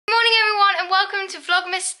welcome to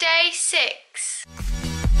Vlogmas Day 6.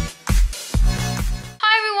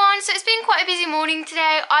 Hi everyone, so it's been quite a busy morning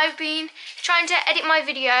today. I've been trying to edit my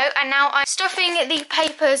video and now I'm stuffing the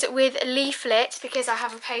papers with leaflets because I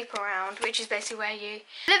have a paper round, which is basically where you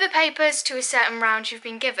deliver papers to a certain round you've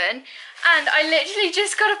been given. And I literally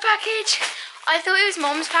just got a package. I thought it was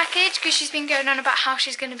Mom's package because she's been going on about how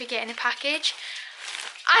she's going to be getting a package.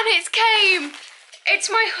 And it came!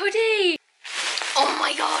 It's my hoodie! Oh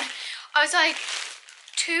my god! I was like,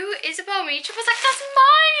 to isabelmeacham. I was like, that's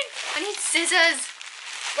mine! I need scissors.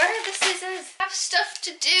 Where are the scissors? I have stuff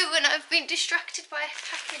to do and I've been distracted by a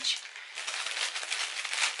package.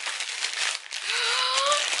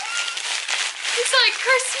 It's like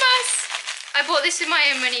Christmas! I bought this with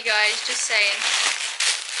my own money, guys, just saying.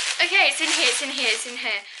 Okay, it's in here, it's in here, it's in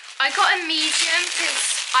here. I got a medium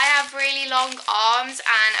because I have really long arms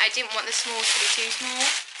and I didn't want the smalls to be too small.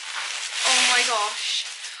 Oh my gosh.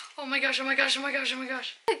 Oh my gosh, oh my gosh, oh my gosh, oh my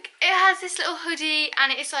gosh. Look, it has this little hoodie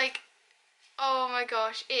and it's like, oh my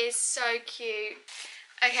gosh, it is so cute.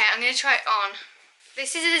 Okay, I'm going to try it on.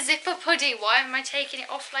 This is a zip-up hoodie. Why am I taking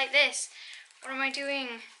it off like this? What am I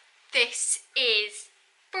doing? This is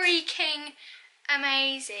freaking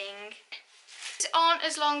amazing. These aren't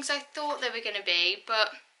as long as I thought they were going to be, but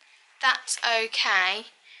that's okay.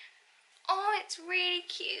 Oh, it's really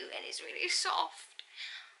cute and it's really soft.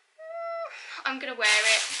 I'm gonna wear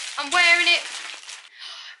it. I'm wearing it.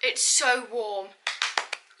 It's so warm.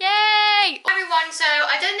 Yay! Everyone, so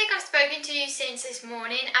I don't think I've spoken to you since this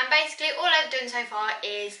morning, and basically all I've done so far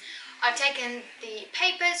is I've taken the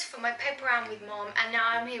papers for my paper round with Mom, and now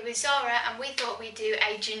I'm here with Zara, and we thought we'd do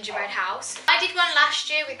a gingerbread house. I did one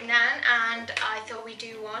last year with Nan, and I thought we'd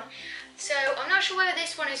do one. So I'm not sure where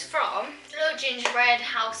this one is from. It's a little gingerbread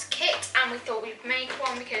house kit, and we thought we'd make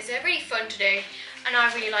one because they're really fun to do, and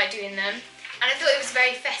I really like doing them. And I thought it was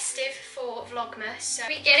very festive for Vlogmas, so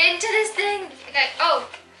we get into this thing. Okay, oh.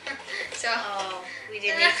 So. Oh, we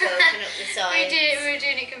didn't need to open up the side. We were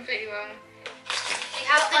doing it completely wrong. You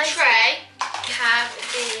have the tray, you have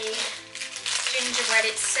the gingerbread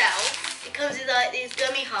itself. It comes with like these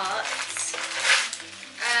gummy hearts.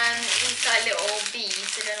 And these like little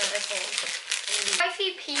beads, I don't know what they're called. Quite a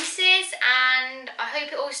few pieces, and I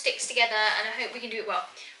hope it all sticks together, and I hope we can do it well.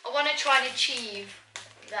 I want to try and achieve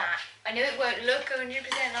that. I know it won't look 100%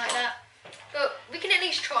 like that, but we can at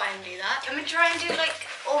least try and do that. Can we try and do like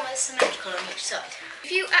almost symmetrical on each side?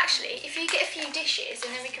 If you get a few dishes,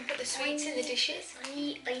 and then we can put the sweets in the dishes. I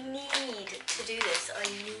need to do this. I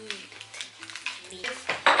need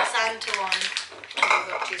Santa one. Oh, I've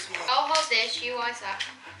got too small. I'll hold this, you ice that.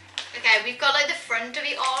 Okay, we've got like the front of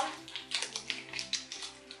it on.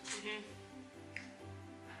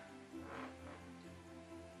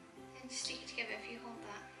 And stick it together if you hold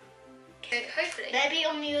that. Okay, hopefully. Maybe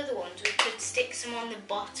on the other ones we could stick some on the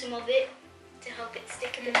bottom of it to help it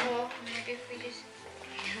stick a bit more. Maybe if we just...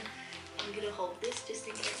 I'm gonna hold this just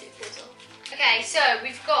in case it falls off. Okay, so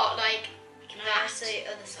we've got like that. So the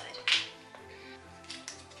other side.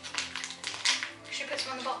 Should we put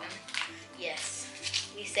some on the bottom? Yes.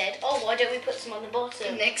 We said, oh, why don't we put some on the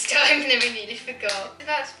bottom? Next time, then we nearly forgot. We're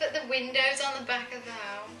about to put the windows on the back of the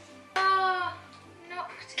house. Oh,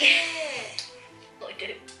 not it. I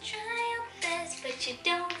do. Try your best, but you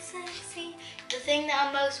don't succeed. The thing that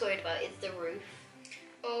I'm most worried about is the roof.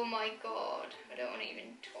 Oh my god, I don't want to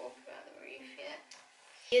even talk about the roof yet.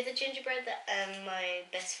 The other gingerbread that my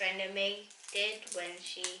best friend and me did when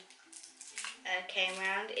she came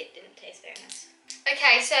round, it didn't taste very nice.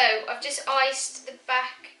 Okay, so I've just iced the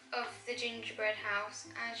back of the gingerbread house,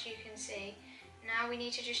 as you can see. Now we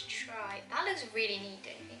need to just try. That looks really neat,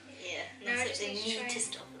 don't you think? Yeah, that's it. They need to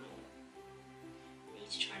stop them all.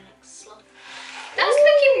 Need to try and look sloppy. That's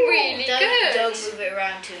looking really good. Don't move it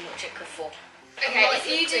around too much, it could fall. Okay, if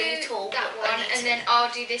you do that one, and then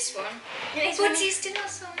I'll do this one. What's he still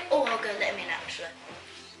outside? Oh, I'll go let him in actually.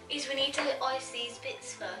 Is we need to ice these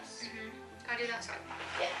bits first. I'll do that side.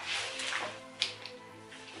 Yeah.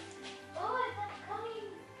 Oh, is that coming?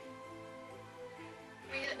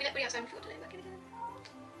 We outside before today.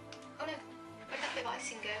 Oh no, where did that bit of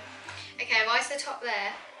icing go? Okay, I've iced the top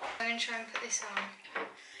there. I'm going to try and put this on.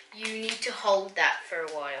 You need to hold that for a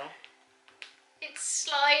while. It's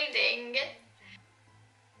sliding.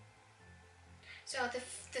 So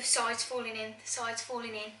the side's falling in, the side's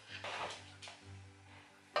falling in.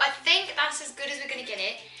 I think that's as good as we're going to get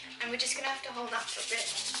it, and we're just going to have to hold that for a bit.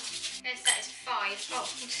 Yes, that is 5. Oh,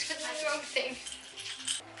 I'm just putting the wrong thing.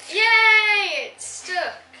 Yay! It's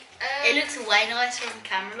stuck. It looks way nicer on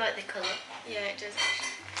camera, like the colour. Yeah, it does.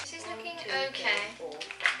 This is looking 1, 2, okay. 3, 4, 5,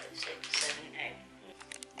 6, 7, 8.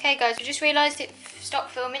 Okay guys, we just realised it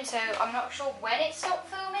stopped filming, so I'm not sure when it stopped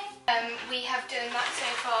filming. We have done that so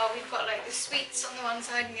far. We've got like the sweets on the one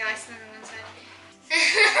side and the icing on the one side.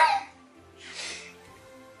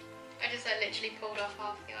 I just literally pulled off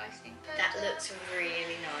half the icing. That looks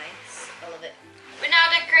really nice. I love it. We're now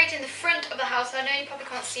decorating the front of the house. I know you probably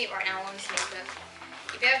can't see it right now, honestly, but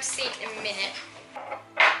you'll be able to see it in a minute.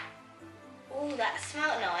 Oh, that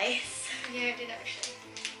smelled nice. Yeah, it did actually.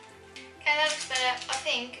 Okay, that looks better. I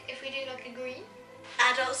think if we do like a green.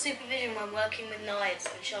 Adult supervision when working with knives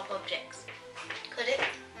and sharp objects. Could it?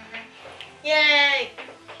 Yay!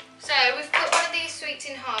 So we've cut one of these sweets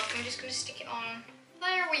in half and we're just going to stick it on.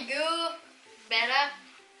 There we go. Better.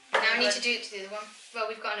 Now we need to do it to the other one. Well,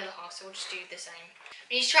 we've got another half, so we'll just do the same.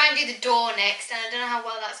 We need to try and do the door next, and I don't know how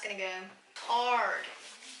well that's going to go. Hard.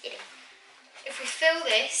 If we fill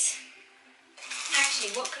this...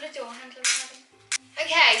 Actually, what colour door handle are we having?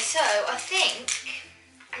 Okay, so I think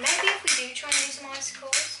maybe if we do try and do some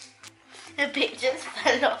icicles. The bit just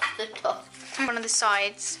fell off the top. One of the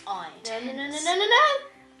sides. No.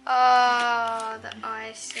 Oh, the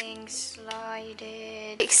icing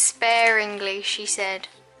slided. Sparingly, she said.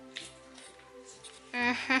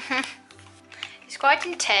 It's quite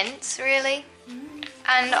intense, really.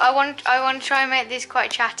 And I want to try and make this quite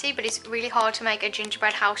chatty, but it's really hard to make a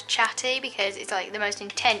gingerbread house chatty because it's like the most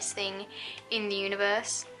intense thing in the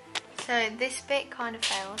universe. So this bit kind of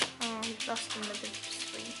failed. Oh, we've lost another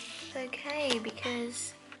sweet. It's okay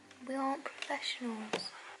because we aren't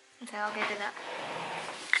professionals. Okay, I'll go do that.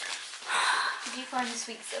 Did you find the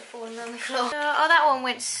sweets that have fallen on the floor? Oh, that one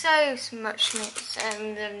went so much that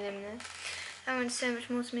went so much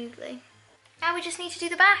more smoothly. Now we just need to do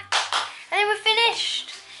the back. And then we're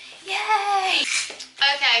finished. Yay!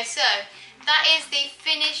 Okay, so that is the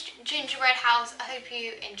finished gingerbread house. I hope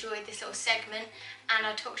you enjoyed this little segment and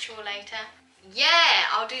I'll talk to you all later. Yeah,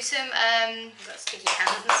 I'll do some Got sticky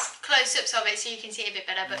hands. close-ups of it so you can see it a bit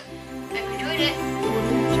better, but hope you enjoyed it.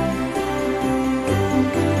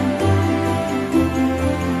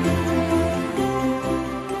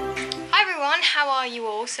 How are you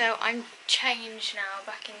all? So I'm changed now,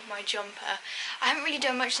 back in my jumper. I haven't really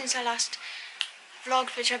done much since I last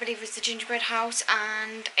vlogged, which I believe was the gingerbread house,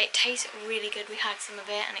 and it tastes really good. We had some of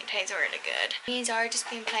it and it tastes really good. Me and Zara just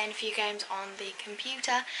been playing a few games on the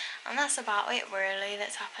computer, and that's about it really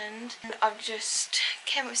that's happened. And I've just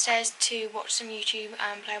came upstairs to watch some YouTube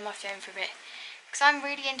and play on my phone for a bit. Because I'm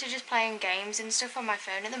really into just playing games and stuff on my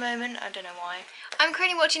phone at the moment. I don't know why. I'm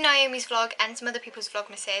currently watching Naomi's vlog and some other people's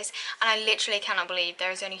Vlogmases, and I literally cannot believe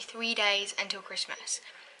there is only 3 days until Christmas.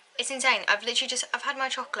 It's insane. I've had my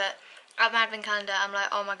chocolate out my advent calendar. I'm like,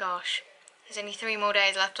 oh my gosh, there's only 3 more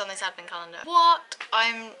days left on this advent calendar. What?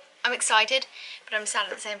 I'm excited, but I'm sad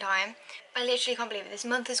at the same time. I literally can't believe it. This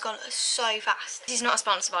month has gone so fast. This is not a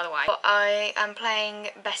sponsor, by the way, but I am playing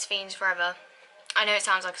Best Fiends Forever. I know it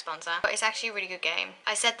sounds like a sponsor, but it's actually a really good game.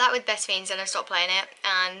 I said that with Best Fiends and I stopped playing it,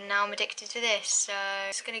 and now I'm addicted to this, so I'm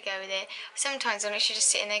just gonna go with it. Sometimes I'm literally just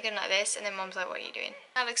sitting there going like this, and then Mom's like, what are you doing?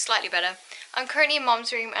 That looks slightly better. I'm currently in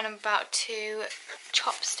Mom's room and I'm about to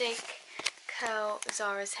chopstick curl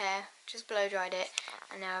Zara's hair. Just blow dried it,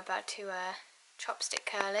 and now I'm about to chopstick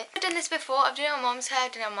curl it. I've done this before. I've done it on Mom's hair,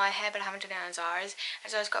 I've done it on my hair, but I haven't done it on Zara's.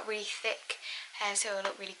 And Zara's got really thick hair, so it'll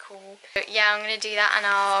look really cool. But yeah, I'm going to do that and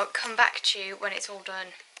I'll come back to you when it's all done.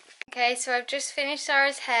 Okay, so I've just finished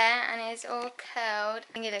Zara's hair and it's all curled.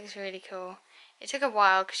 I think it looks really cool. It took a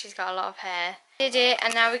while because she's got a lot of hair. Did it,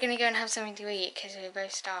 and now we're going to go and have something to eat because we're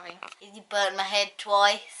both starving. You burnt my head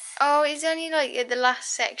twice. Oh, it's only like at the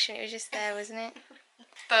last section. It was just there, wasn't it?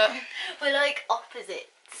 But we're like opposites.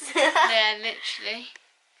 yeah, literally.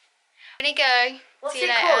 I'm going to go. What's See you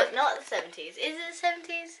it later. called? Not the 70s. Is it the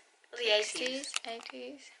 70s? Or the 60s?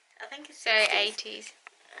 80s? I think it's 60s. Sorry, 80s.